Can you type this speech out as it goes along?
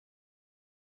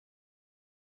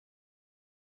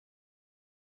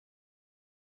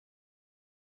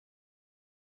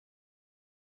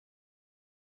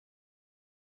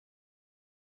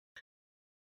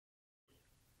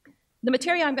The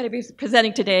material I'm going to be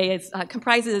presenting today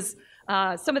comprises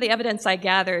some of the evidence I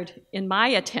gathered in my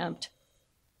attempt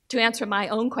to answer my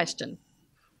own question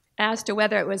as to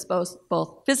whether it was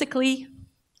both physically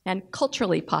and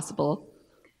culturally possible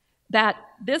that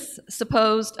this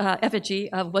supposed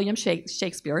effigy of William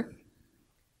Shakespeare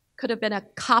could have been a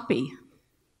copy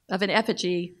of an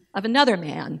effigy of another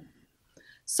man,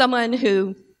 someone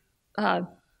who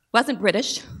wasn't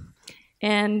British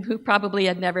and who probably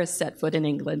had never set foot in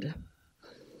England.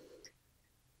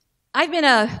 I've been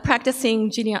practicing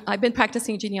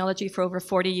genealogy for over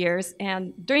 40 years,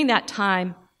 and during that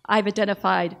time, I've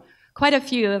identified quite a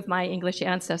few of my English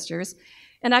ancestors,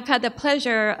 and I've had the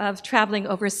pleasure of traveling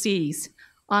overseas,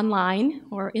 online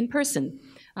or in person,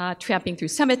 tramping through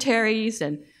cemeteries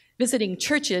and visiting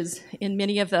churches in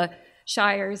many of the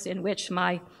shires in which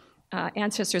my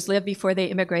ancestors lived before they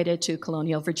immigrated to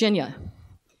colonial Virginia.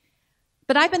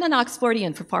 But I've been an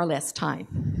Oxfordian for far less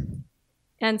time.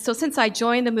 And so since I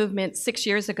joined the movement 6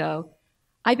 years ago,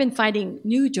 I've been finding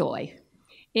new joy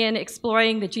in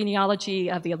exploring the genealogy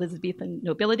of the Elizabethan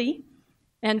nobility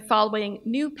and following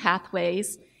new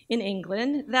pathways in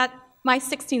England that my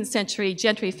 16th century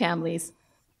gentry families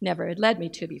never had led me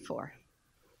to before.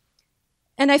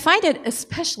 And I find it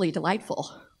especially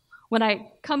delightful when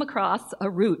I come across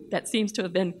a route that seems to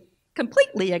have been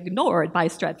completely ignored by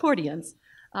Stratfordians,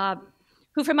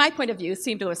 who, from my point of view,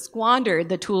 seem to have squandered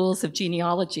the tools of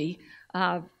genealogy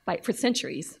for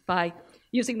centuries by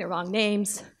using the wrong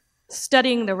names,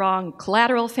 studying the wrong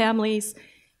collateral families,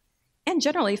 and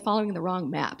generally following the wrong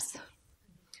maps.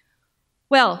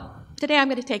 Well, today I'm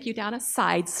going to take you down a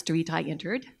side street I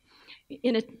entered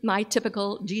in my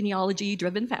typical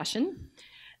genealogy-driven fashion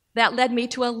that led me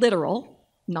to a literal,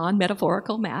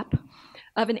 non-metaphorical map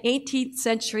of an 18th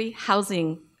century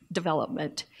housing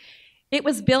development. It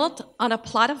was built on a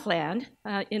plot of land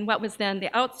in what was then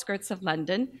the outskirts of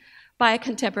London by a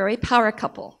contemporary power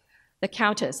couple, the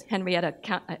Countess Henrietta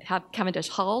Cavendish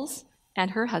Halls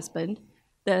and her husband,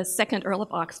 the second Earl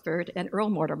of Oxford and Earl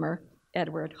Mortimer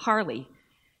Edward Harley.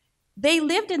 They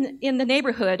lived in the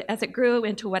neighborhood as it grew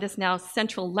into what is now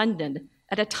central London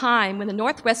at a time when the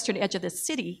northwestern edge of the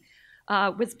city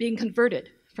was being converted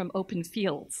from open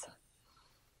fields.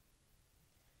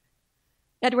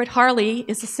 Edward Harley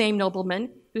is the same nobleman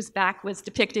whose back was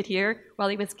depicted here while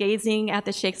he was gazing at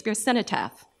the Shakespeare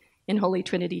cenotaph in Holy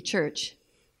Trinity Church.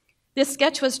 This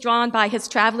sketch was drawn by his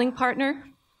traveling partner,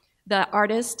 the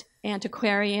artist,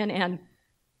 antiquarian, and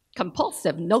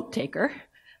compulsive note-taker,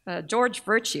 George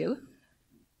Virtue,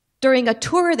 during a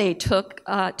tour they took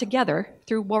together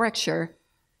through Warwickshire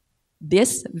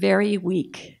this very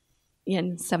week in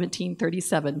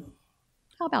 1737.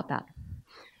 How about that?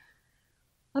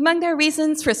 Among their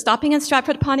reasons for stopping in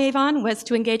Stratford-upon-Avon was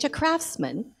to engage a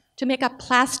craftsman to make a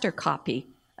plaster copy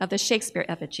of the Shakespeare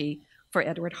effigy for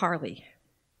Edward Harley.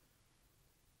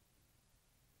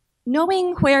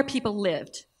 Knowing where people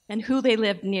lived and who they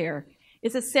lived near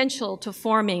is essential to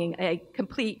forming a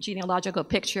complete genealogical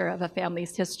picture of a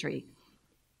family's history.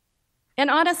 And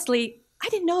honestly, I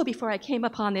didn't know before I came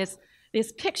upon this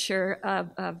picture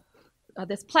of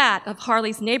this plat of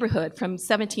Harley's neighborhood from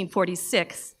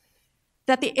 1746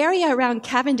 that the area around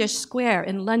Cavendish Square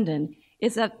in London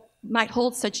might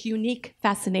hold such unique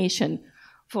fascination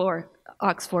for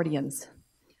Oxfordians.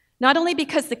 Not only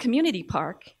because the community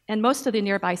park and most of the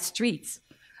nearby streets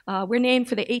were named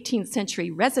for the 18th century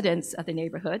residents of the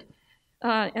neighborhood,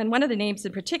 and one of the names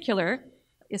in particular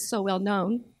is so well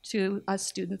known to us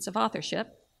students of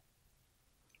authorship.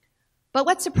 But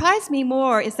what surprised me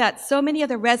more is that so many of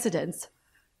the residents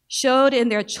showed in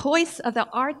their choice of the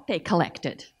art they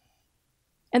collected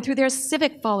and through their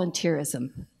civic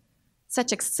volunteerism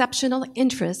such exceptional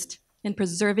interest in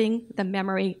preserving the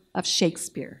memory of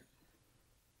Shakespeare.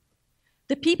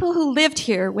 The people who lived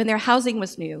here when their housing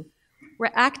was new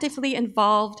were actively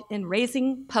involved in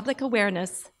raising public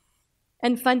awareness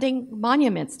and funding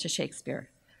monuments to Shakespeare,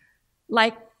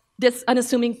 like this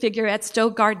unassuming figure at Stowe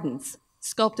Gardens,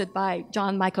 sculpted by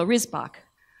John Michael Risbach,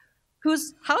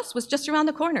 whose house was just around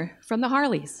the corner from the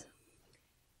Harleys.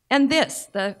 And this,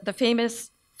 the famous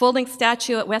full-length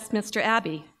statue at Westminster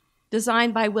Abbey,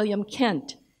 designed by William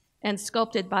Kent and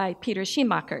sculpted by Peter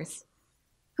Schumacher's,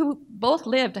 who both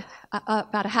lived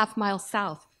about a half-mile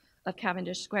south of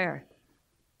Cavendish Square.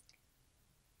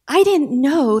 I didn't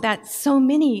know that so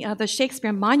many of the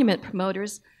Shakespeare monument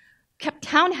promoters kept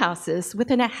townhouses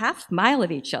within a half-mile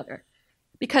of each other.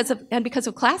 Because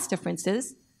of class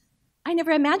differences, I never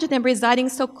imagined them residing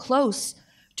so close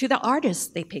to the artists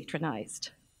they patronized.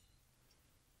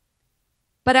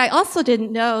 But I also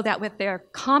didn't know that with their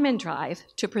common drive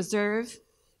to preserve,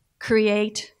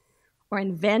 create, or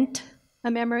invent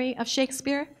a memory of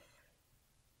Shakespeare?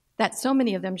 That so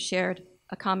many of them shared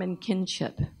a common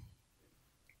kinship.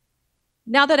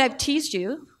 Now that I've teased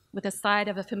you with a side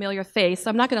of a familiar face,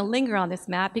 I'm not going to linger on this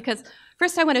map because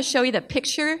first I want to show you the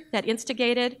picture that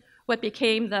instigated what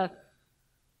became the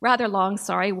rather long,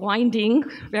 winding,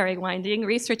 very winding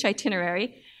research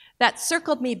itinerary that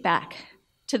circled me back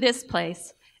to this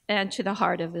place and to the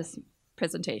heart of this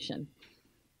presentation.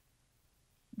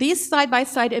 These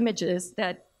side-by-side images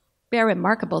that bear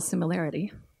remarkable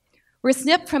similarity were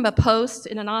snipped from a post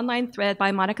in an online thread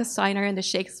by Monica Steiner in the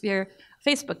Shakespeare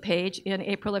Facebook page in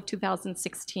April of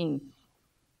 2016.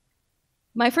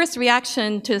 My first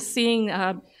reaction to seeing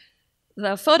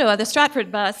the photo of the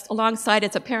Stratford bust alongside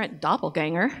its apparent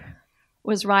doppelganger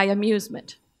was wry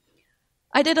amusement.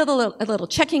 I did a little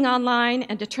checking online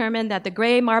and determined that the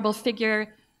gray marble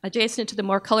figure adjacent to the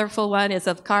more colorful one is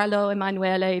of Carlo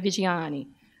Emanuele Vigiani.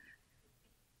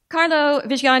 Carlo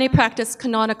Vigiani practiced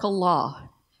canonical law.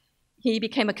 He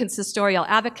became a consistorial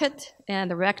advocate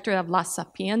and the rector of La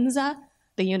Sapienza,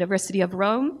 the University of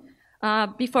Rome,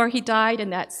 before he died in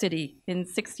that city in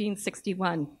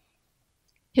 1661.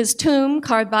 His tomb,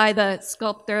 carved by the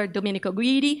sculptor Domenico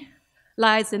Guidi,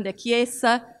 lies in the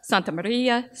Chiesa Santa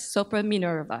Maria sopra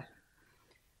Minerva.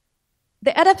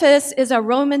 The edifice is a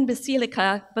Roman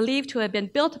basilica believed to have been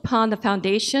built upon the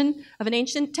foundation of an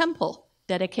ancient temple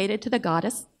dedicated to the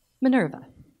goddess Minerva.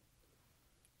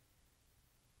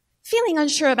 Feeling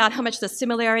unsure about how much the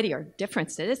similarity or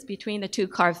differences between the two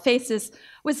carved faces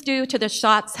was due to the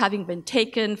shots having been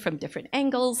taken from different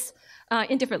angles,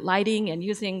 in different lighting and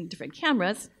using different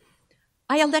cameras,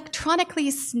 I electronically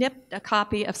snipped a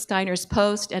copy of Steiner's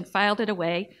post and filed it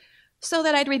away so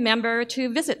that I'd remember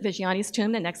to visit Vigiani's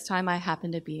tomb the next time I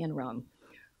happened to be in Rome.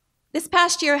 This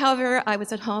past year, however, I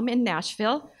was at home in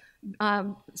Nashville,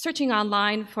 searching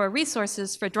online for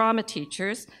resources for drama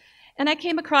teachers, and I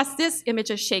came across this image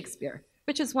of Shakespeare,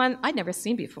 which is one I'd never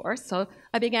seen before, so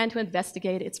I began to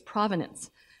investigate its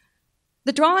provenance.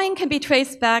 The drawing can be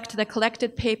traced back to the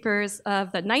collected papers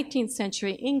of the 19th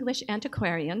century English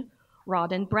antiquarian,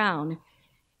 Rawdon Brown.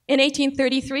 In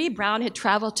 1833, Brown had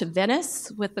traveled to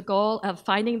Venice with the goal of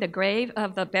finding the grave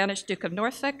of the banished Duke of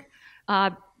Norfolk,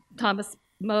 Thomas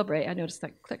Mowbray. I noticed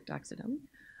that clicked accidentally.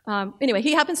 Anyway,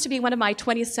 he happens to be one of my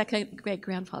 22nd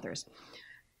great-grandfathers.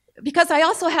 Because I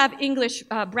also have English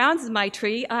Browns in my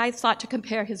tree, I sought to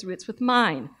compare his roots with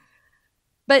mine.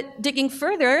 But digging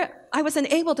further, I was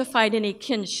unable to find any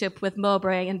kinship with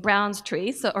Mowbray and Brown's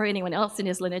tree, or anyone else in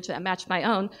his lineage that matched my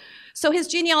own. So his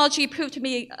genealogy proved to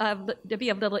be of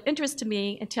little interest to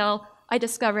me until I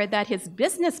discovered that his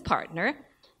business partner,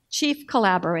 chief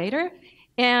collaborator,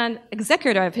 and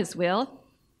executor of his will,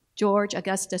 George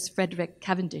Augustus Frederick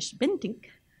Cavendish Bentinck,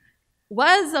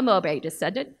 was a Mowbray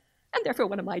descendant, and therefore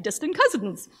one of my distant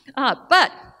cousins.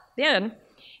 But then,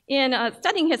 in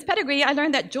studying his pedigree, I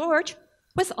learned that George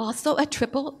was also a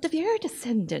triple De Vere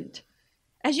descendant.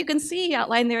 As you can see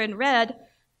outlined there in red,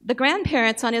 the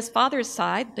grandparents on his father's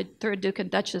side, the third Duke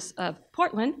and Duchess of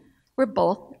Portland, were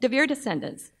both De Vere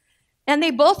descendants. And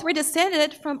they both were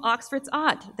descended from Oxford's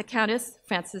aunt, the Countess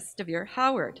Frances De Vere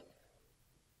Howard.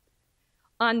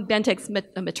 On Bentinck's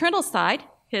maternal side,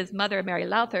 his mother, Mary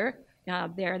Lowther,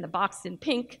 there in the box in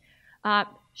pink,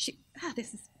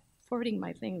 this is forwarding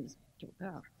my things.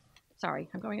 Sorry,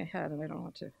 I'm going ahead and I don't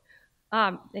want to.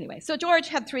 Anyway, so George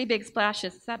had three big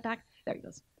splashes. Is that back? There he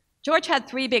goes. George had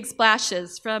three big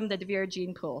splashes from the De Vere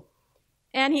gene pool.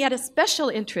 And he had a special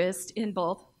interest in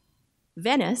both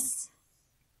Venice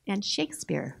and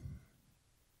Shakespeare.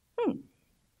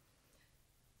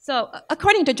 So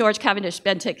according to George Cavendish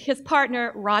Bentinck, his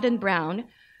partner, Rawdon Brown,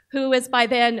 who was by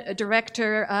then a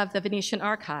director of the Venetian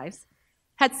archives,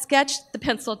 had sketched the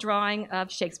pencil drawing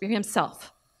of Shakespeare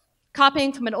himself,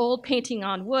 copying from an old painting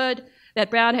on wood that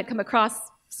Brown had come across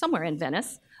somewhere in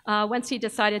Venice once he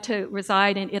decided to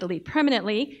reside in Italy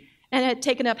permanently and had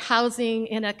taken up housing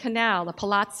in a canal, a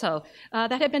palazzo,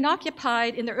 that had been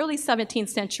occupied in the early 17th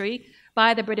century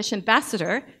by the British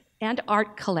ambassador and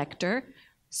art collector,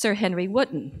 Sir Henry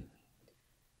Wotton.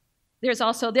 There's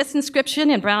also this inscription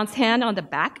in Brown's hand on the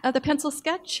back of the pencil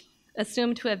sketch,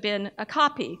 assumed to have been a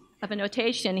copy of a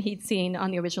notation he'd seen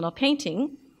on the original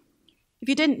painting. If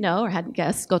you didn't know or hadn't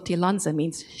guessed, Gottilanza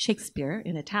means Shakespeare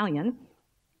in Italian.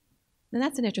 And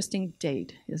that's an interesting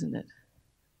date, isn't it?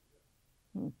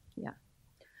 Yeah.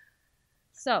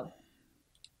 So,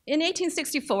 in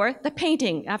 1864, the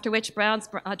painting after which Brown's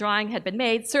drawing had been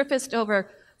made surfaced over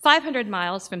 500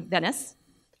 miles from Venice,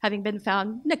 having been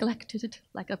found neglected,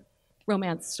 like a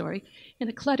romance story, in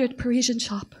a cluttered Parisian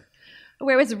shop,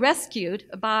 where it was rescued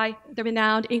by the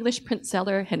renowned English print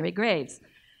seller Henry Graves.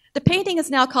 The painting is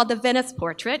now called the Venice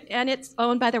Portrait, and it's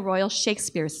owned by the Royal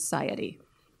Shakespeare Society.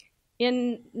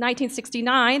 In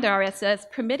 1969, the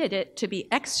RSS permitted it to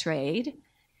be x-rayed,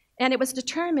 and it was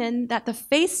determined that the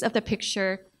face of the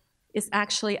picture is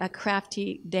actually a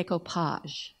crafty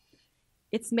decoupage.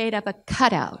 It's made of a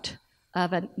cutout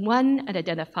of one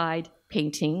unidentified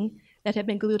painting that had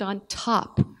been glued on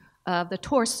top of the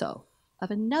torso of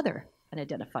another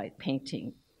unidentified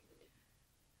painting.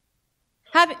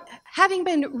 Having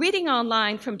been reading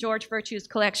online from George Virtue's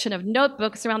collection of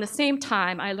notebooks around the same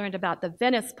time I learned about the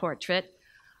Venice portrait,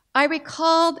 I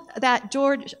recalled that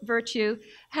George Virtue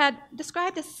had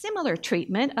described a similar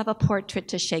treatment of a portrait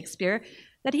to Shakespeare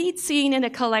that he'd seen in a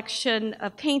collection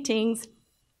of paintings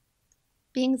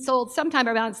being sold sometime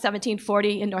around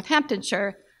 1740 in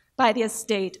Northamptonshire by the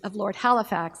estate of Lord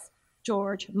Halifax,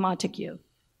 George Montague.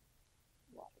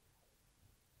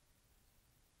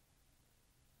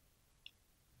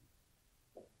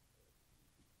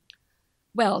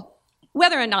 Well,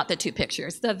 whether or not the two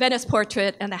pictures, the Venice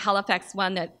portrait and the Halifax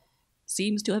one that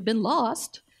seems to have been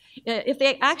lost, if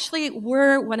they actually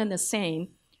were one and the same,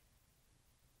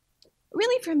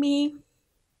 really for me,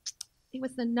 it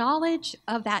was the knowledge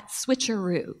of that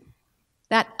switcheroo,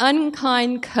 that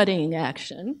unkind cutting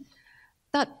action,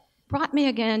 that brought me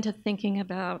again to thinking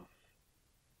about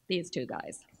these two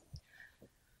guys.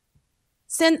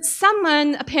 Since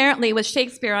someone, apparently with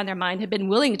Shakespeare on their mind, had been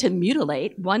willing to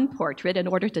mutilate one portrait in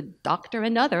order to doctor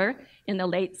another in the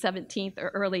late 17th or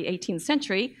early 18th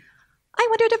century, I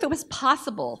wondered if it was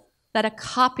possible that a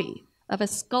copy of a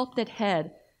sculpted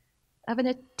head of an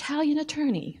Italian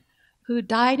attorney who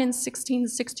died in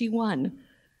 1661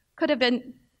 could have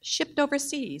been shipped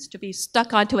overseas to be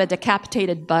stuck onto a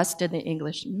decapitated bust in the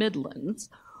English Midlands.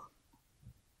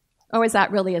 Or is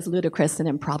that really as ludicrous and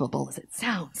improbable as it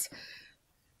sounds?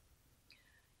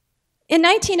 In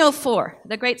 1904,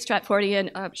 the great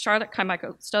Stratfordian Charlotte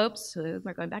Carmichael Stopes, who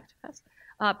we're going back to fast,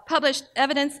 published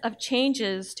evidence of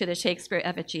changes to the Shakespeare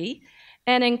effigy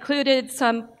and included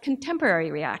some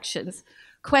contemporary reactions,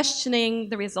 questioning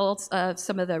the results of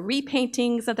some of the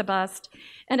repaintings of the bust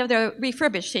and of the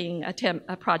refurbishing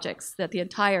projects that the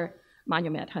entire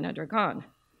monument had undergone.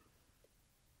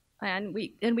 And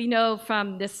we know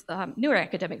from this newer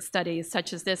academic studies,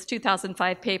 such as this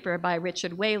 2005 paper by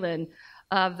Richard Whalen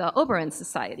of the Oberon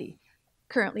Society,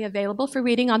 currently available for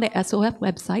reading on the SOF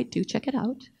website. Do check it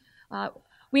out.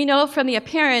 We know from the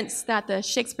appearance that the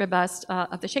Shakespeare bust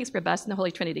in the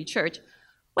Holy Trinity Church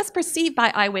was perceived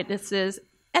by eyewitnesses,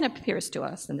 and appears to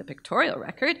us in the pictorial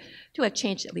record, to have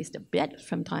changed at least a bit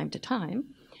from time to time.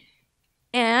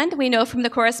 And we know from the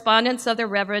correspondence of the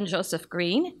Reverend Joseph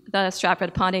Green, the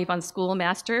Stratford-upon-Avon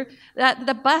schoolmaster, that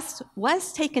the bust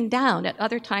was taken down at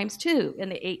other times too in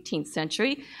the 18th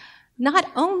century,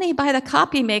 not only by the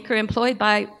copy maker employed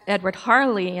by Edward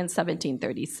Harley in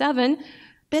 1737,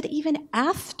 but even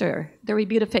after the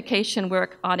rebeautification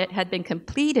work on it had been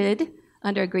completed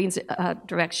under Green's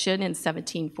direction in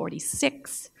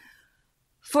 1746.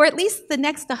 For at least the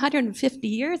next 150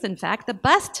 years, in fact, the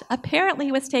bust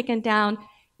apparently was taken down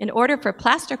in order for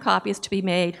plaster copies to be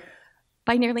made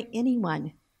by nearly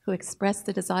anyone who expressed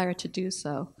the desire to do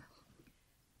so.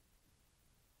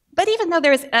 But even though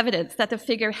there is evidence that the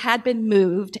figure had been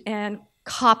moved and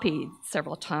copied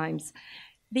several times,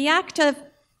 the act of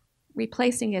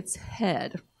replacing its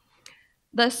head,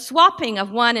 the swapping of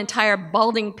one entire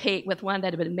balding pate with one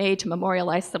that had been made to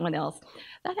memorialize someone else,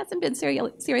 that hasn't been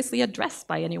seriously addressed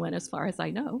by anyone as far as I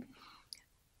know.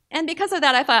 And because of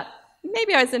that, I thought,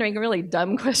 maybe I was entering really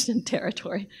dumb question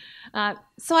territory.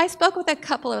 So I spoke with a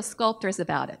couple of sculptors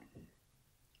about it.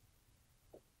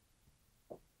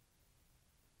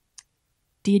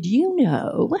 Did you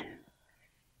know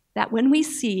that when we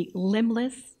see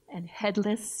limbless and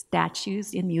headless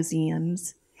statues in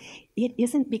museums, it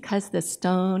isn't because the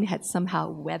stone had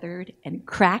somehow weathered and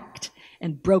cracked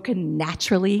and broken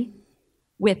naturally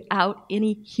without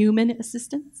any human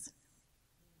assistance?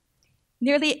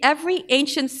 Nearly every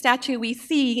ancient statue we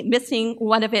see missing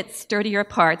one of its sturdier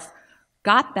parts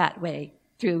got that way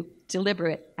through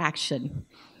deliberate action.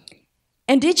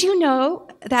 And did you know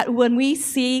that when we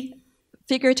see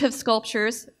figurative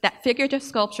sculptures, that figurative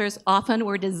sculptures often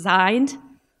were designed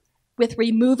with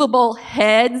removable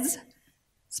heads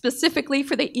specifically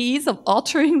for the ease of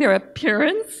altering their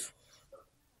appearance?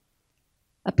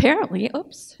 Apparently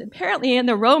in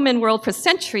the Roman world for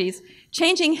centuries,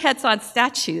 changing heads on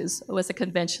statues was a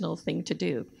conventional thing to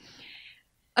do.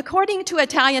 According to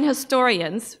Italian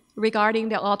historians regarding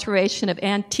the alteration of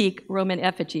antique Roman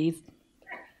effigies,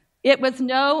 it was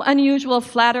no unusual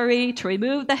flattery to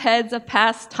remove the heads of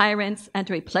past tyrants and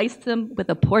to replace them with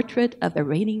a portrait of the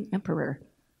reigning emperor.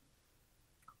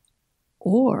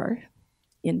 Or,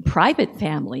 in private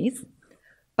families,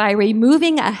 by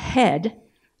removing a head,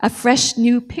 a fresh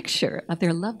new picture of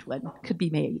their loved one could be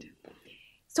made.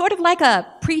 Sort of like a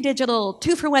pre-digital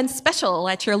 2-for-1 special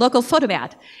at your local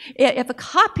photomat. If a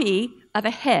copy of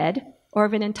a head or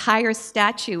of an entire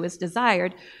statue was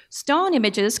desired, stone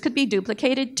images could be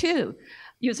duplicated too,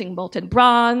 using molten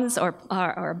bronze or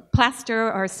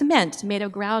plaster or cement made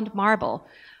of ground marble.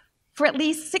 For at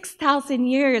least 6,000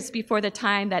 years before the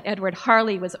time that Edward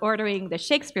Harley was ordering the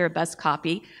Shakespeare bust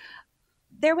copy,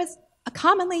 there was a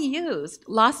commonly used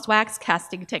lost wax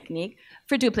casting technique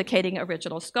for duplicating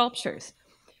original sculptures.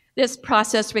 This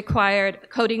process required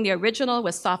coating the original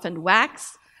with softened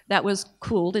wax that was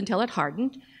cooled until it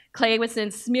hardened. Clay was then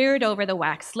smeared over the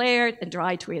wax layer and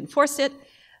dried to reinforce it.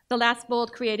 The last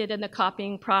mold created in the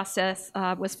copying process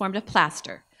was formed of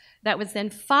plaster that was then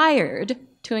fired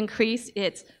to increase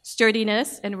its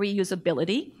sturdiness and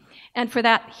reusability, and for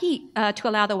that heat to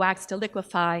allow the wax to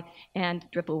liquefy and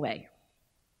drip away.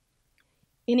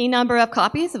 Any number of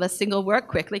copies of a single work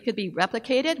quickly could be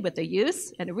replicated with the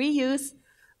use and reuse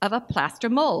of a plaster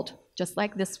mold, just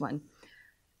like this one.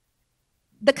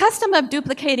 The custom of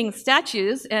duplicating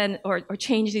statues or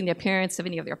changing the appearance of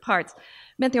any of their parts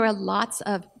meant there were lots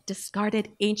of discarded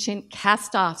ancient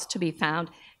cast-offs to be found,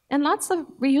 and lots of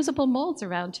reusable molds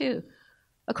around too.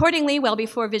 Accordingly, well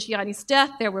before Vigiani's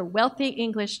death, there were wealthy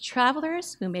English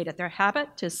travelers who made it their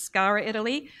habit to scour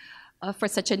Italy for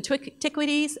such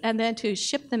antiquities and then to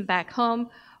ship them back home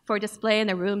for display in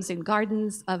the rooms and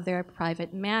gardens of their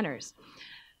private manors.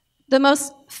 The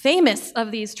most famous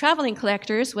of these traveling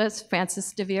collectors was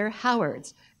Francis de Vere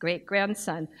Howard's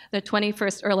great-grandson, the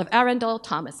 21st Earl of Arundel,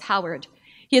 Thomas Howard.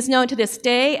 He is known to this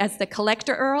day as the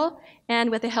Collector Earl, and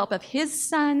with the help of his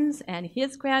sons and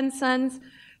his grandsons,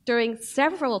 during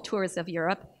several tours of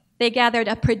Europe, they gathered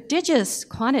a prodigious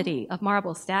quantity of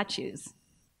marble statues.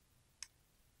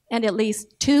 And at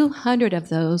least 200 of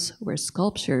those were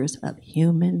sculptures of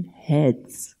human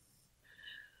heads.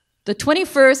 The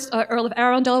 21st Earl of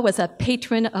Arundel was a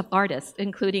patron of artists,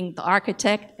 including the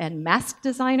architect and mask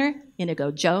designer, Inigo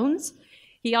Jones.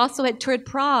 He also had toured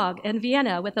Prague and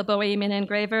Vienna with the Bohemian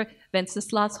engraver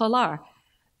Wenceslas Hollar,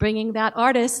 bringing that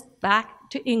artist back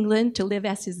to England to live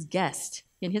as his guest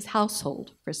in his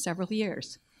household for several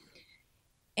years.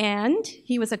 And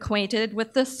he was acquainted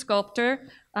with the sculptor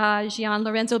Gian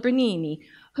Lorenzo Bernini,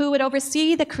 who would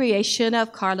oversee the creation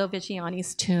of Carlo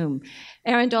Vigiani's tomb.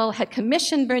 Arundel had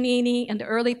commissioned Bernini in the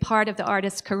early part of the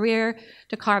artist's career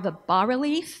to carve a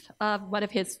bas-relief of one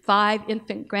of his 5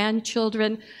 infant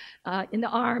grandchildren in the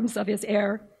arms of his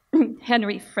heir,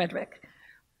 Henry Frederick.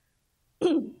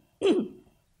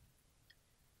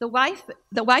 The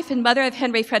wife and mother of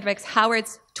Henry Frederick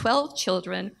Howard's 12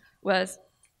 children was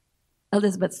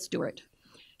Elizabeth Stuart.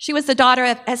 She was the daughter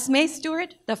of Esme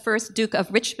Stuart, the 1st Duke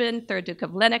of Richmond, 3rd Duke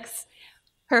of Lennox.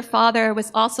 Her father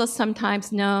was also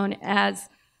sometimes known as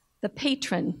the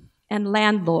patron and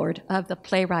landlord of the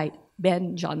playwright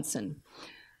Ben Jonson.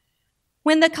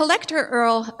 When the Collector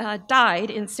Earl died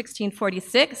in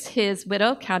 1646, his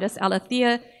widow, Countess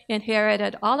Alethea,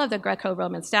 inherited all of the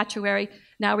Greco-Roman statuary,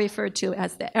 now referred to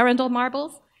as the Arundel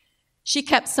marbles. She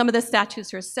kept some of the statues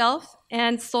herself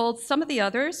and sold some of the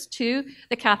others to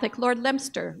the Catholic Lord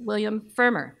Leicester, William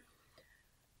Fermor.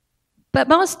 But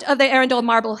most of the Arundel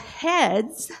marble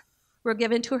heads were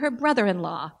given to her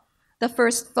brother-in-law, the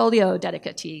 1st folio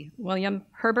dedicatee, William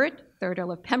Herbert, 3rd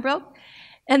Earl of Pembroke,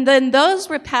 and then those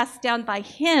were passed down by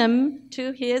him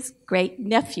to his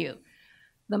great-nephew.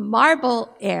 The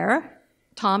marble heir,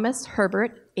 Thomas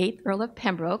Herbert, 8th Earl of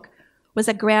Pembroke, was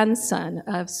a grandson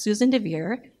of Susan de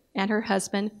Vere and her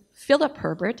husband, Philip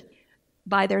Herbert,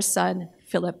 by their son,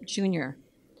 Philip Jr.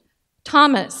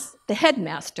 Thomas, the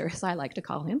headmaster, as I like to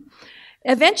call him,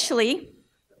 eventually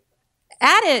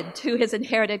added to his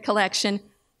inherited collection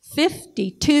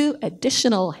 52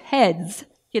 additional heads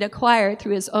he'd acquired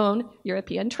through his own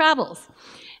European travels.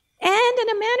 And in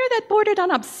a manner that bordered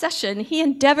on obsession, he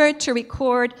endeavored to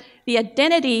record the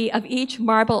identity of each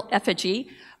marble effigy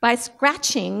by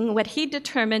scratching what he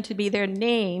determined to be their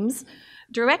names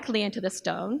directly into the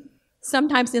stone,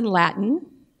 sometimes in Latin,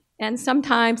 and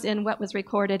sometimes in what was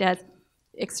recorded as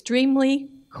extremely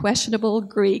questionable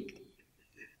Greek,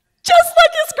 just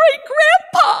like his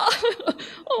great-grandpa.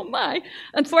 Oh my.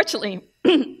 Unfortunately,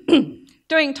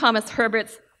 during Thomas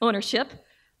Herbert's ownership,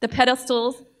 the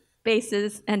pedestals,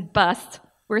 bases, and busts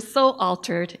were so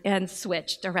altered and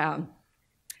switched around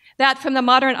that from the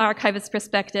modern archivist's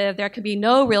perspective, there can be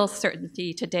no real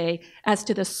certainty today as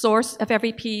to the source of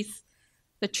every piece,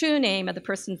 the true name of the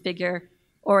person figure,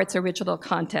 or its original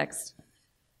context.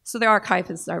 So the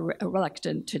archivists are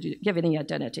reluctant to give any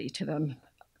identity to them.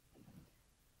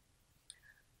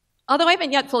 Although I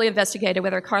haven't yet fully investigated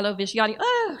whether Carlo Vigiani,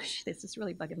 this is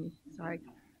really bugging me, sorry.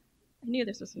 I knew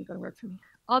this wasn't going to work for me.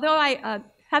 Although I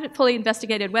haven't fully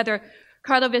investigated whether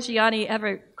Carlo Vigiani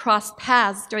ever crossed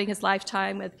paths during his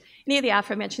lifetime with any of the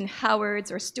aforementioned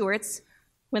Howards or Stuarts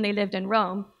when they lived in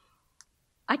Rome,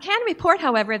 I can report,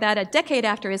 however, that a decade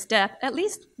after his death, at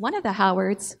least one of the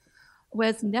Howards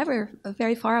was never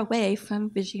very far away from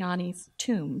Vigiani's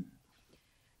tomb.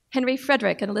 Henry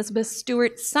Frederick and Elizabeth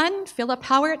Stuart's son, Philip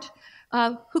Howard,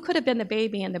 who could have been the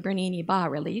baby in the Bernini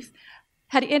bas-relief,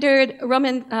 had entered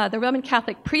the Roman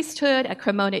Catholic priesthood at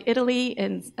Cremona, Italy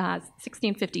in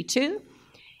 1652.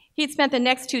 He'd spent the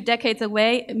next 2 decades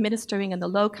away ministering in the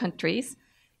Low Countries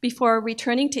before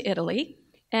returning to Italy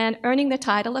and earning the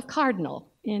title of cardinal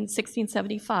in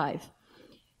 1675.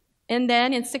 And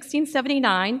then in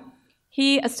 1679,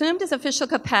 he assumed his official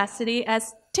capacity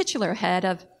as titular head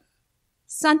of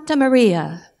Santa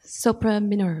Maria sopra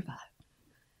Minerva.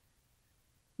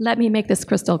 Let me make this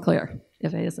crystal clear,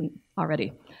 if it isn't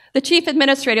already. The chief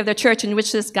administrator of the church in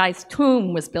which this guy's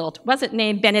tomb was built wasn't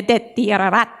named Benedetti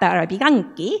Ararata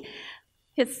Bianchi.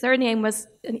 His surname was,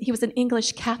 he was an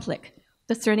English Catholic,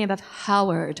 the surname of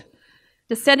Howard,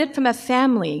 descended from a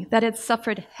family that had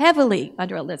suffered heavily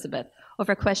under Elizabeth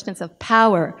over questions of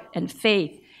power and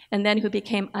faith, and then who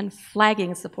became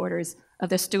unflagging supporters of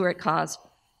the Stuart cause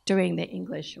during the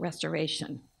English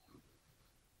Restoration.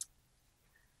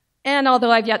 And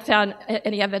although I've yet found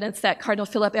any evidence that Cardinal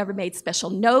Philip ever made special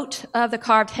note of the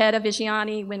carved head of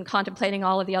Vigiani when contemplating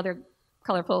all of the other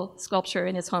colorful sculpture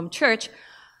in his home church,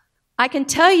 I can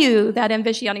tell you that in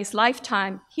Vigiani's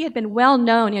lifetime, he had been well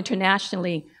known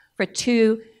internationally for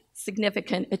 2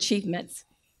 significant achievements,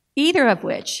 either of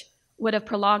which would have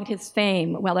prolonged his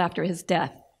fame well after his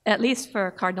death, at least for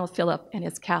Cardinal Philip and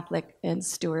his Catholic and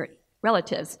Stuart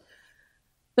relatives.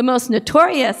 The most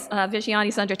notorious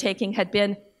Vigiani's undertaking had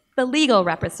been the legal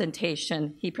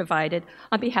representation he provided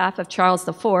on behalf of Charles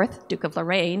IV, Duke of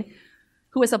Lorraine,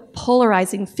 who was a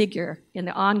polarizing figure in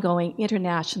the ongoing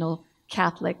international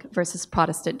Catholic versus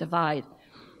Protestant divide.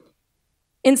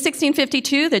 In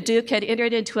 1652, the Duke had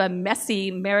entered into a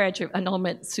messy marriage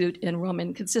annulment suit in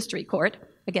Roman consistory court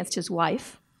against his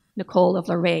wife, Nicole of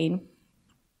Lorraine.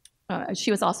 She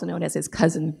was also known as his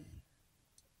cousin.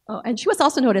 Oh, and she was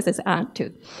also known as his aunt,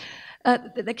 too.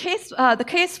 The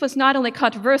case was not only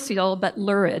controversial, but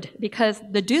lurid, because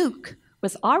the Duke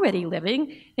was already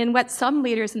living in what some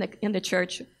leaders in the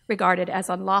church regarded as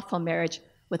unlawful marriage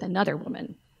with another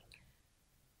woman.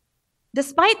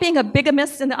 Despite being a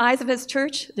bigamist in the eyes of his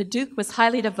church, the Duke was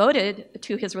highly devoted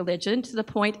to his religion to the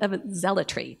point of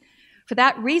zealotry. For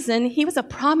that reason, he was a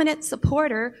prominent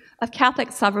supporter of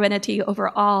Catholic sovereignty over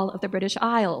all of the British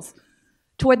Isles.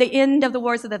 Toward the end of the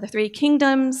Wars of the Three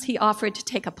Kingdoms, he offered to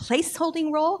take a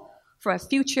placeholding role for a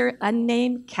future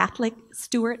unnamed Catholic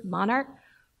Stuart monarch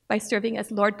by serving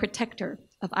as Lord Protector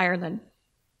of Ireland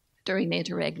during the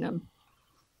interregnum.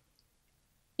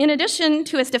 In addition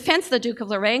to his defense of the Duke of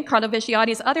Lorraine, Carlo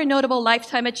Vigiani's other notable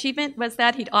lifetime achievement was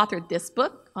that he'd authored this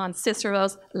book on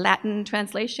Cicero's Latin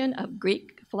translation of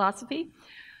Greek philosophy.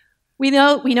 We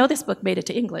know this book made it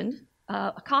to England.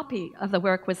 A copy of the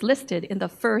work was listed in the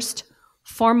first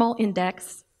formal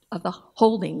index of the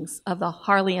holdings of the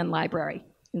Harleian Library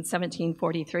in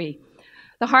 1743.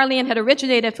 The Harleian had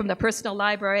originated from the personal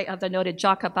library of the noted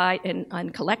Jacobite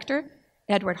and collector,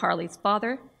 Edward Harley's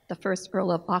father, the first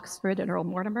Earl of Oxford and Earl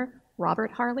Mortimer,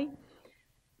 Robert Harley.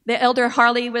 The elder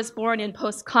Harley was born in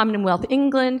post-Commonwealth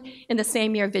England in the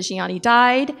same year Vigiani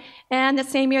died, and the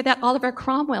same year that Oliver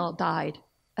Cromwell died,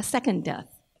 a second death,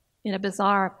 in a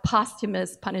bizarre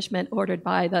posthumous punishment ordered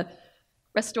by the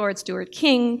restored Stuart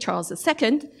king, Charles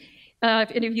II.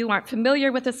 If any of you aren't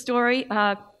familiar with the story,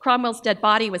 Cromwell's dead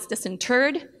body was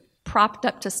disinterred, propped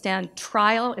up to stand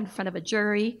trial in front of a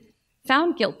jury,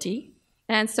 found guilty,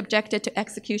 and subjected to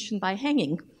execution by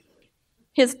hanging.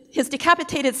 His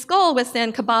decapitated skull was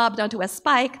then kebabbed onto a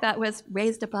spike that was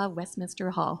raised above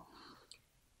Westminster Hall.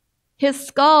 His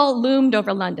skull loomed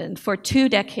over London for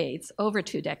over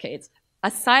 2 decades,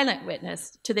 a silent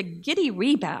witness to the giddy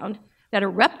rebound that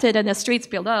erupted in the streets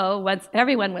below once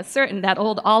everyone was certain that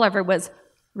old Oliver was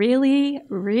really,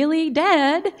 really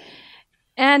dead,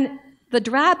 and the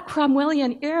drab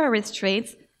Cromwellian era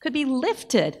restraints could be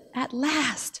lifted at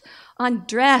last on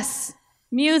dress,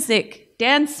 music,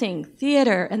 dancing,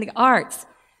 theater, and the arts,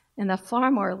 and the far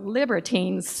more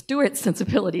libertine Stuart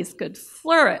sensibilities could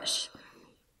flourish.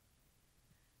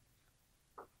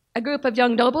 A group of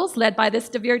young nobles, led by this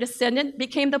De Vere descendant,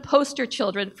 became the poster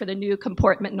children for the new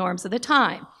comportment norms of the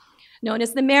time. known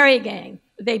as the Merry Gang.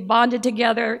 They bonded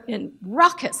together in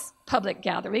raucous public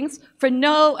gatherings for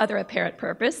no other apparent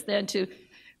purpose than to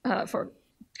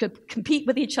compete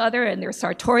with each other in their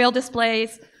sartorial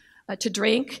displays, to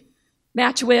drink,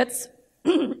 match wits,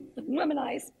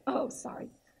 womanize, oh, sorry.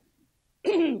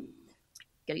 Getting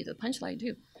to the punchline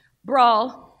too.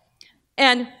 Brawl,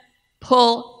 and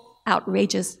pull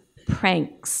outrageous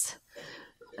pranks.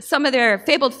 Some of their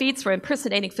fabled feats were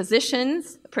impersonating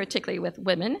physicians, particularly with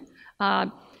women,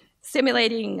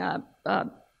 simulating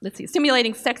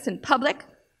sex in public,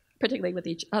 particularly with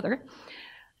each other,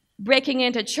 breaking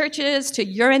into churches to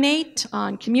urinate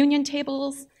on communion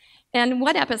tables, and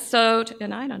one episode,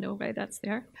 and I don't know why that's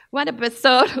there, one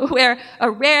episode where a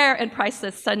rare and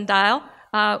priceless sundial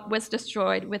was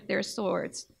destroyed with their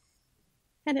swords.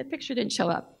 And the picture didn't show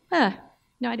up.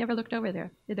 No, I never looked over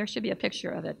there. There should be a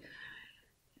picture of it.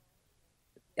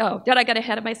 Oh, did I get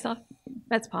ahead of myself?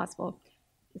 That's possible.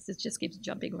 This just keeps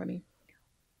jumping for me.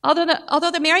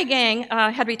 Although the Merry Gang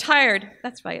had retired,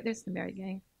 that's right, there's the Merry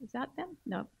Gang. Is that them?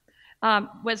 No.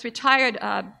 Was retired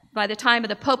by the time of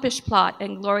the Popish plot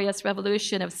and glorious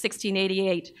revolution of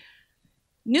 1688.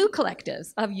 New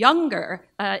collectives of younger,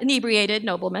 inebriated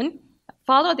noblemen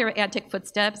followed their antic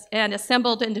footsteps and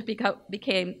assembled and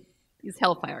became these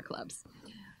hellfire clubs.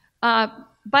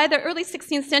 By the early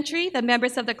 16th century, the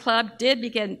members of the club did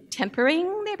begin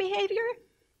tempering their behavior,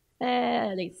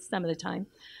 at least some of the time,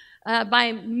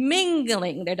 by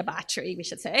mingling their debauchery, we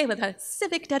should say, with a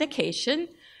civic dedication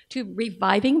to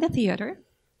reviving the theater,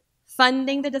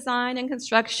 funding the design and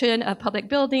construction of public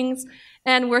buildings,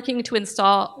 and working to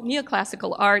install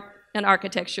neoclassical art and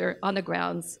architecture on the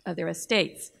grounds of their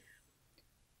estates.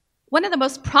 One of the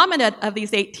most prominent of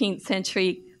these 18th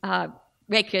century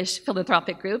rakish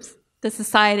philanthropic groups, the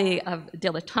Society of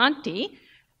Dilettanti,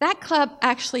 that club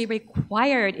actually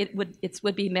required its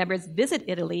would-be members visit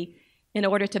Italy in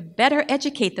order to better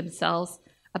educate themselves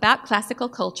about classical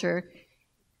culture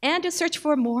and to search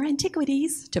for more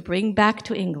antiquities to bring back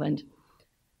to England.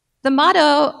 The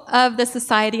motto of the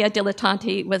Society of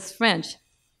Dilettanti was French.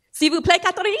 S'il vous plaît,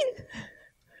 Catherine?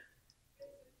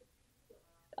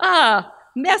 Ah,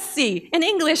 merci. In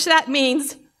English, that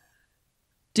means,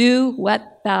 do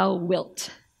what thou wilt.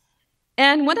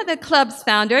 And one of the club's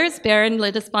founders, Baron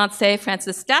Le Despencer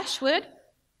Francis Dashwood,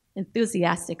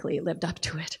 enthusiastically lived up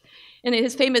to it. And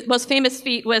his most famous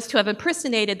feat was to have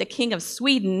impersonated the King of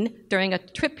Sweden during a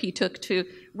trip he took to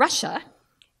Russia,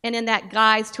 and in that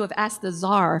guise to have asked the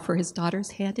Tsar for his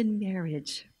daughter's hand in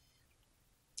marriage.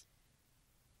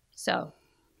 So,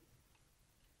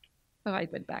 oh, I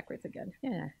went backwards again.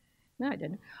 Yeah, no, I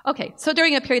didn't. Okay, so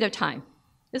during a period of time,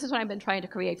 this is what I've been trying to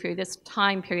create for you, this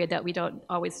time period that we don't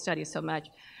always study so much.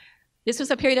 This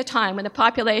was a period of time when the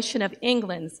population of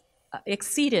England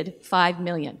exceeded 5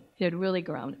 million. It had really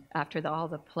grown after all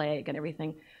the plague and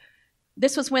everything.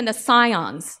 This was when the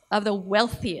scions of the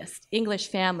wealthiest English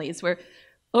families were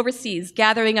overseas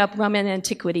gathering up Roman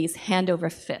antiquities hand over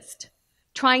fist,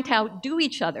 trying to outdo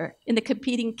each other in the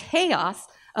competing chaos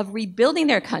of rebuilding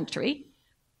their country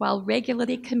while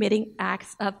regularly committing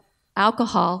acts of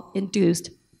alcohol-induced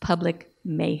public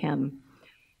mayhem.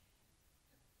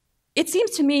 It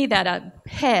seems to me that a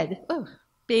head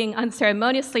being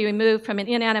unceremoniously removed from an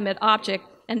inanimate object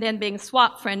and then being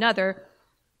swapped for another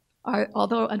are,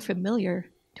 although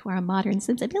unfamiliar to our modern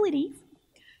sensibilities,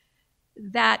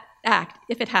 that act,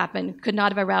 if it happened, could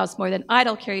not have aroused more than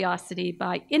idle curiosity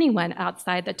by anyone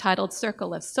outside the titled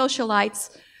circle of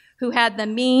socialites who had the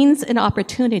means and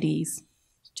opportunities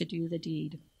to do the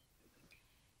deed.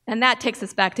 And that takes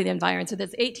us back to the environs of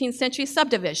this 18th century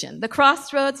subdivision, the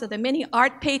crossroads of the many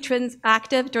art patrons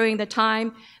active during the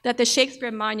time that the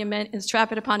Shakespeare Monument in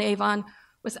Stratford-upon-Avon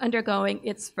was undergoing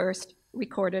its first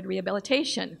recorded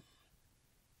rehabilitation.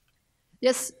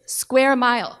 This square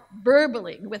mile,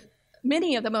 burbling with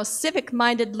many of the most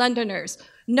civic-minded Londoners,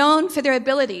 known for their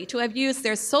ability to have used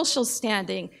their social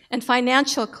standing and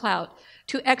financial clout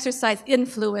to exercise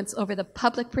influence over the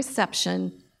public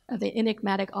perception of the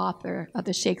enigmatic author of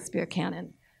the Shakespeare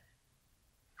canon.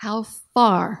 How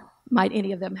far might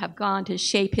any of them have gone to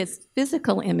shape his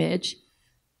physical image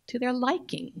to their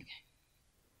liking?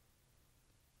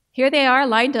 Here they are,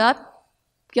 lined up,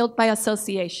 guilt by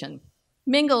association,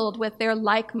 mingled with their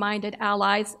like-minded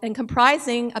allies and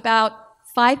comprising about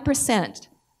 5%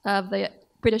 of the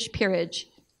British peerage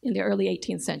in the early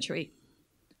 18th century.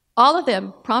 All of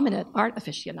them prominent art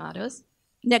aficionados,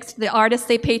 next to the artists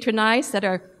they patronize that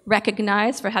are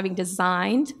recognized for having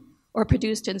designed or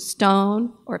produced in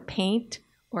stone or paint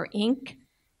or ink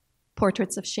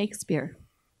portraits of Shakespeare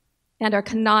and are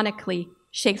canonically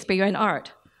Shakespearean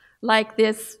art, like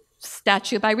this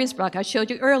statue by Risbrock I showed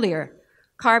you earlier,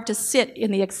 carved to sit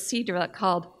in the exedra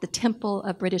called the Temple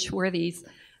of British Worthies,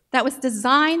 that was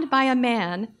designed by a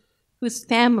man whose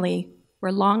family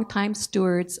were longtime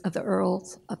stewards of the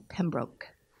Earls of Pembroke.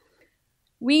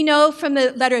 We know from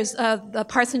the letters of the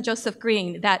Parson Joseph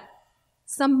Green that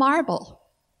some marble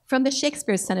from the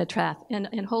Shakespeare cenotaph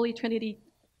in Holy Trinity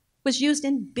was used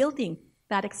in building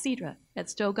that exedra at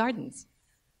Stowe Gardens.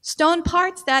 Stone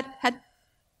parts that had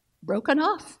broken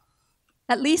off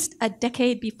at least a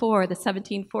decade before the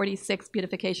 1746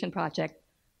 beautification project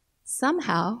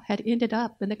somehow had ended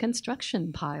up in the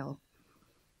construction pile.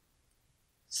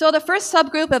 So the first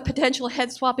subgroup of potential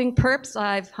head-swapping perps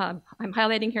I'm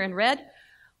highlighting here in red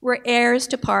were heirs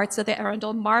to parts of the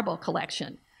Arundel marble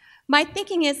collection. My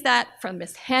thinking is that from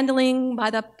mishandling by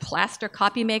the plaster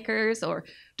copy makers or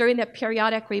during the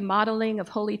periodic remodeling of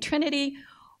Holy Trinity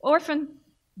or from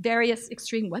various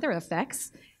extreme weather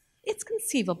effects, it's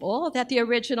conceivable that the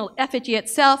original effigy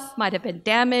itself might have been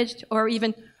damaged or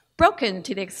even broken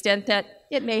to the extent that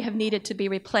it may have needed to be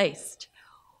replaced.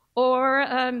 Or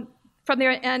from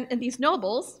these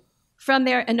nobles, from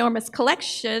their enormous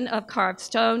collection of carved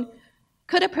stone,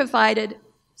 could have provided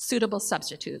suitable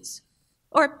substitutes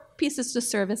or pieces to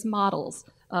serve as models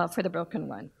for the broken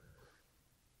one.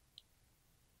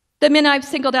 The men I've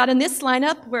singled out in this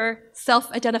lineup were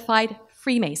self-identified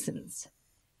Freemasons.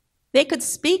 They could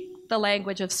speak the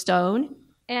language of stone,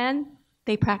 and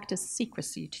they practiced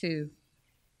secrecy too.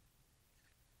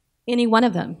 Any one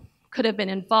of them could have been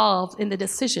involved in the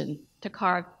decision to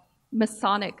carve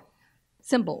Masonic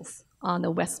symbols on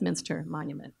the Westminster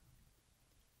Monument.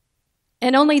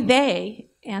 And only they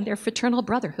and their fraternal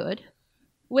brotherhood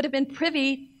would have been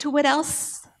privy to what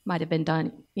else might have been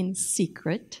done in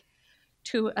secret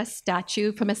to a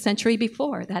statue from a century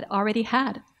before that already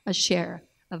had a share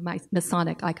of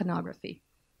Masonic iconography.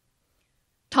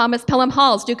 Thomas Pelham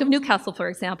Halls, Duke of Newcastle, for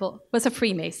example, was a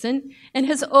Freemason, and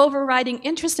his overriding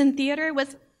interest in theater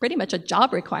was pretty much a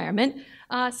job requirement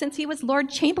since he was Lord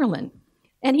Chamberlain,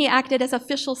 and he acted as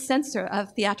official censor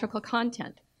of theatrical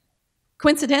content.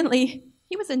 Coincidentally,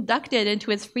 he was inducted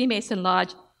into his Freemason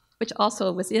lodge, which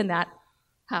also was in that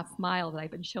half mile that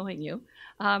I've been showing you,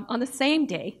 on the same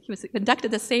day. He was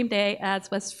inducted the same day as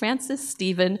was Francis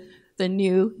Stephen, the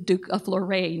new Duke of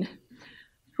Lorraine,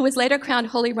 who was later crowned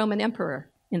Holy Roman Emperor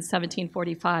in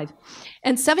 1745.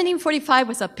 And 1745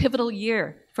 was a pivotal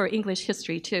year for English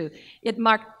history, too. It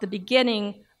marked the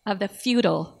beginning of the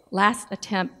futile last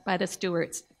attempt by the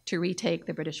Stuarts to retake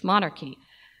the British monarchy.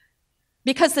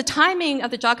 Because the timing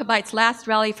of the Jacobites' last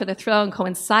rally for the throne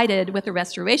coincided with the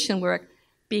restoration work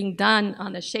being done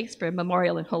on the Shakespeare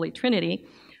Memorial in Holy Trinity,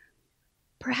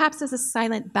 perhaps as a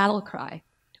silent battle cry,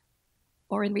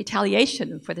 or in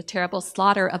retaliation for the terrible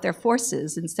slaughter of their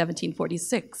forces in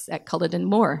 1746 at Culloden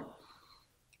Moor.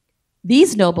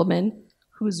 These noblemen,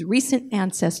 whose recent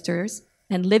ancestors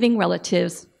and living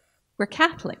relatives were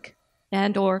Catholic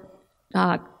and or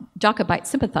Jacobite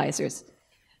sympathizers,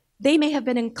 they may have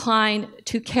been inclined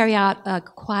to carry out a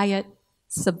quiet,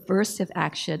 subversive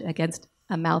action against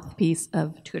a mouthpiece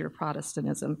of Tudor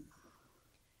Protestantism.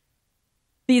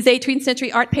 These 18th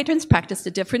century art patrons practiced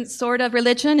a different sort of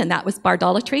religion, and that was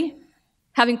bardolatry.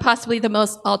 Having possibly the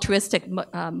most altruistic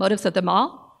motives of them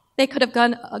all, they could have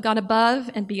gone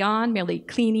above and beyond merely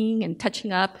cleaning and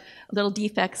touching up little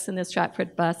defects in the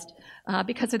Stratford bust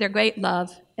because of their great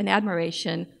love and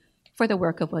admiration for the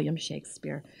work of William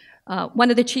Shakespeare. One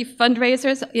of the chief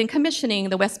fundraisers in commissioning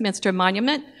the Westminster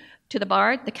Monument to the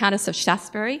Bard, the Countess of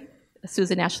Shaftesbury,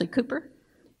 Susan Ashley Cooper,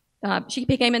 she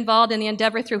became involved in the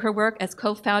endeavor through her work as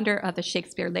co-founder of the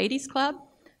Shakespeare Ladies Club.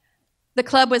 The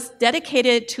club was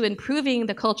dedicated to improving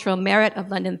the cultural merit of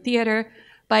London theater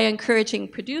by encouraging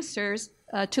producers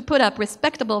to put up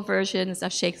respectable versions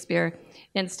of Shakespeare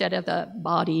instead of the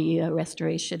bawdy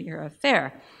Restoration era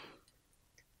fare.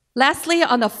 Lastly,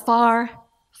 on the far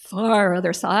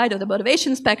other side of the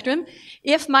motivation spectrum,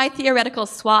 if my theoretical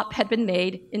swap had been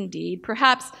made, indeed,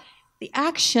 perhaps the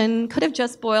action could have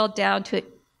just boiled down to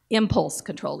impulse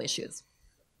control issues.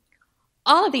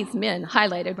 All of these men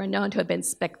highlighted were known to have been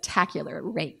spectacular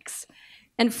rakes.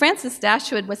 And Francis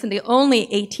Dashwood wasn't the only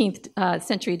 18th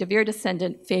century De Vere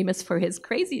descendant famous for his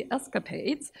crazy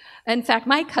escapades. In fact,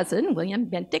 my cousin, William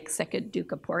Bentinck, 2nd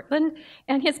Duke of Portland,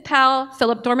 and his pal,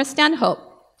 Philip Dormer Stanhope,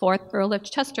 4th Earl of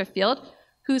Chesterfield,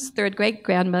 whose 3rd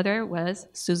great-grandmother was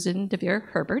Susan De Vere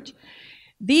Herbert.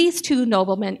 These two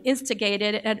noblemen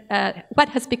instigated what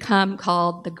has become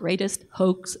called the greatest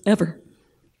hoax ever.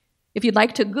 If you'd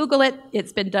like to Google it,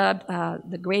 it's been dubbed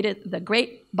the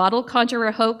Great Bottle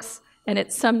Conjurer Hoax, and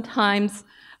it's sometimes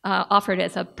offered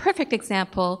as a perfect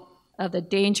example of the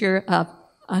danger of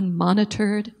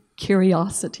unmonitored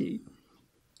curiosity.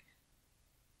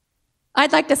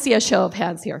 I'd like to see a show of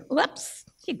hands here. Whoops.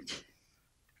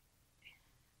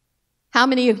 How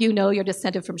many of you know you're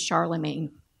descended from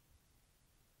Charlemagne?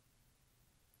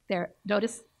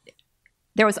 Notice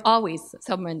there was always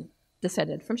someone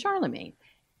descended from Charlemagne,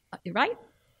 right?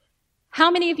 How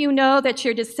many of you know that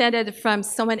you're descended from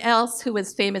someone else who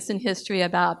was famous in history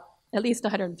about at least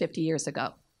 150 years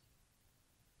ago?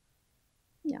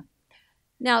 Yeah.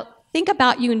 Now, think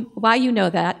about why you know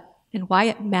that and why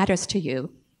it matters to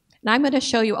you. And I'm going to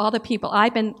show you all the people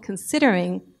I've been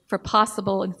considering for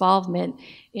possible involvement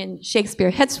in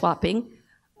Shakespeare head swapping,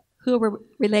 who were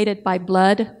related by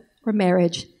blood or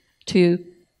marriage to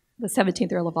the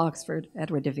 17th Earl of Oxford,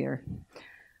 Edward de Vere.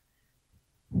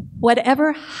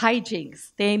 Whatever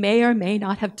hijinks they may or may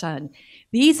not have done,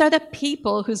 these are the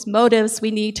people whose motives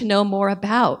we need to know more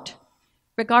about,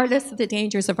 regardless of the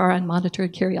dangers of our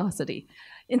unmonitored curiosity.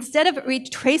 Instead of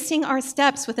retracing our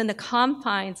steps within the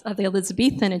confines of the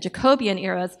Elizabethan and Jacobean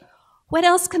eras, what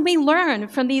else can we learn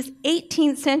from these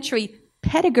 18th century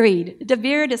pedigreed de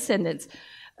Vere descendants,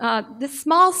 this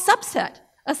small subset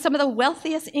of some of the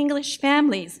wealthiest English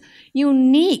families,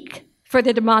 unique for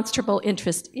their demonstrable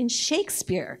interest in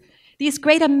Shakespeare, these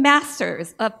great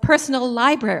amassers of personal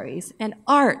libraries and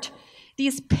art,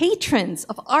 these patrons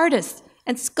of artists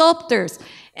and sculptors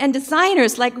and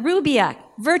designers like Rubiak,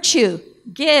 Virtue,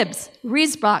 Gibbs,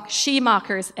 Riesbach,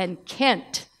 Schumacher's, and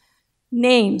Kent,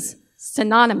 names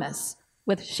synonymous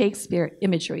with Shakespeare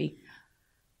imagery.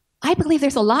 I believe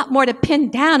there's a lot more to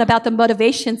pin down about the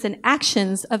motivations and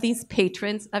actions of these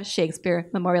patrons of Shakespeare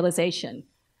memorialization,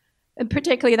 and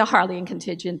particularly the Harleian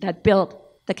contingent that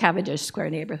built the Cavendish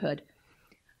Square neighborhood.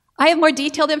 I have more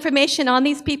detailed information on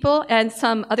these people and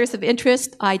some others of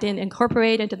interest I didn't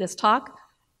incorporate into this talk.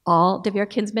 All de Vere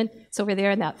kinsmen. It's over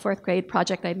there in that 4th grade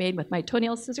project I made with my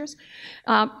toenail scissors.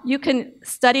 You can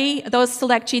study those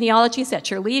select genealogies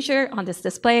at your leisure on this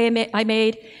display I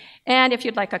made. And if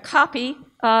you'd like a copy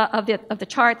of the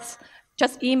charts,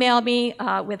 just email me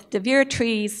with de Vere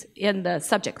trees in the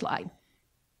subject line.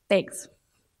 Thanks.